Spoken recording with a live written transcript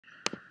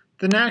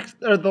The next,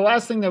 or the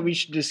last thing that we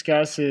should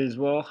discuss is,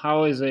 well,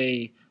 how is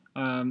a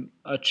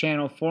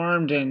channel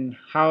formed and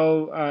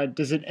how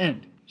does it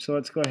end? So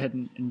let's go ahead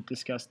and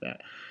discuss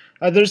that.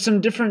 There's some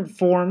different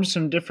forms,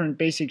 some different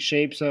basic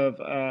shapes of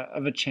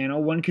a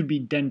channel. One could be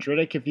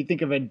dendritic. If you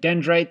think of a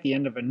dendrite, the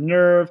end of a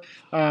nerve,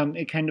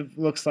 it kind of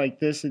looks like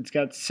this. It's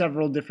got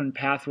several different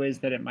pathways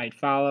that it might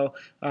follow.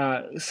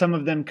 Some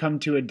of them come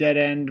to a dead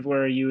end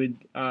where you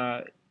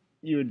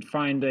would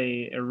find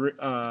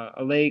a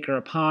lake or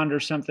a pond or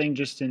something,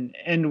 just an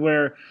end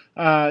where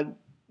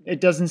it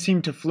doesn't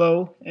seem to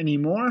flow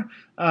anymore.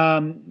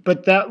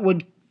 But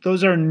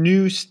those are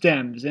new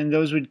stems, and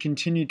those would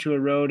continue to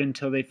erode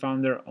until they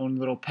found their own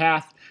little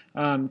path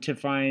to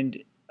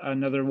find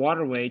another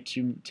waterway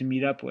to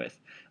meet up with.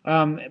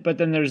 But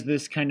then there's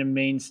this kind of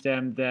main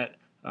stem that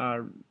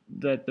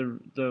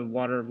the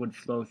water would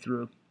flow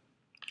through.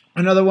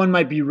 Another one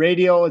might be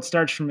radial. It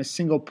starts from a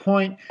single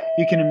point.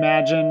 You can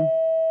imagine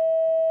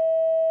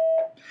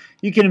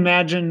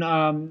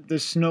the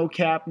snow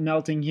cap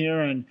melting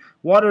here, and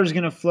water is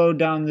going to flow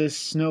down this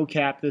snow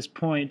cap, this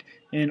point,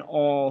 in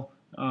all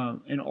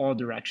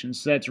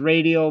directions. So that's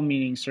radial,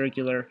 meaning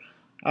circular.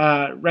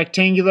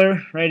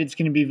 Rectangular, right? It's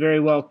going to be very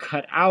well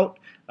cut out.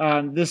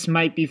 This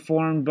might be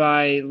formed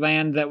by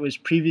land that was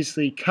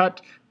previously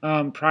cut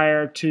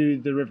prior to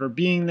the river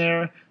being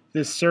there.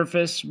 This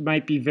surface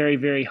might be very,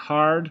 very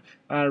hard.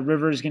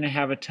 River is going to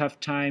have a tough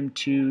time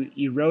to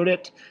erode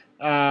it,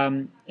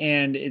 and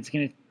it's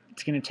going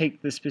to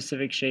take the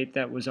specific shape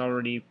that was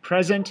already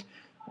present.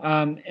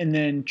 And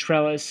then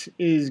trellis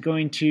is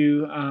going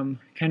to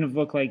kind of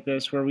look like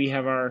this, where we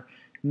have our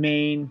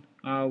main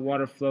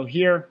water flow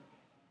here.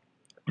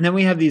 And then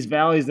we have these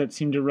valleys that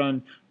seem to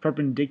run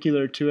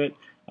perpendicular to it,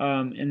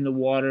 and the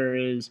water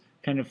is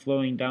kind of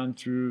flowing down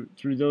through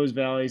those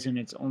valleys in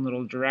its own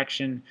little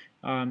direction,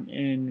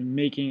 and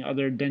making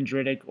other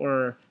dendritic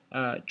or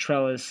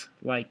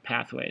trellis-like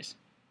pathways.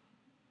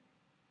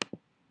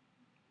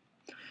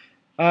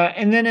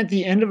 And then at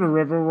the end of a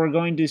river, we're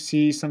going to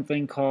see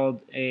something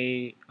called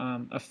a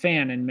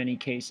fan in many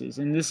cases.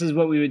 And this is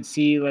what we would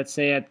see, let's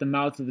say, at the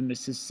mouth of the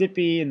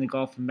Mississippi in the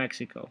Gulf of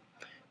Mexico.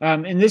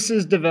 And this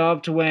is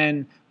developed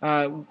when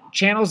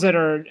channels that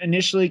are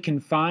initially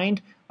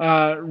confined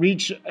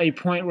reach a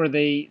point where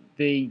they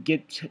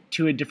get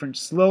to a different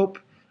slope,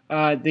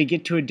 they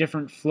get to a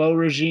different flow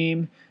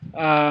regime,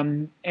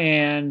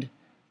 and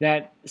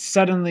that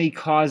suddenly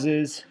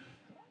causes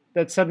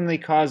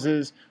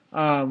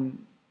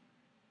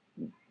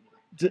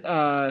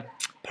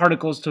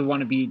particles to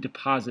want to be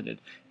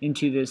deposited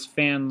into this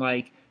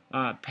fan-like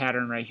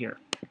pattern right here.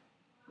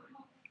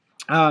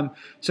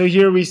 So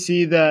here we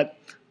see that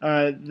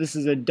this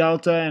is a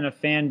delta and a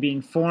fan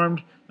being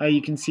formed.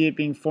 You can see it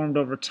being formed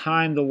over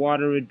time. The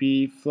water would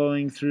be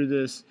flowing through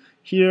this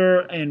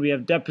here, and we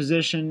have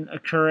deposition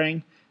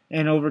occurring.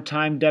 And over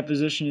time,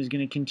 deposition is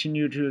going to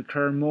continue to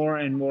occur more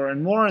and more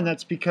and more, and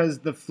that's because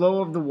the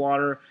flow of the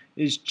water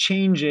is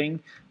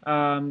changing.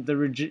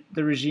 The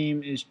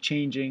regime is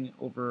changing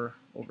over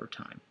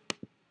time.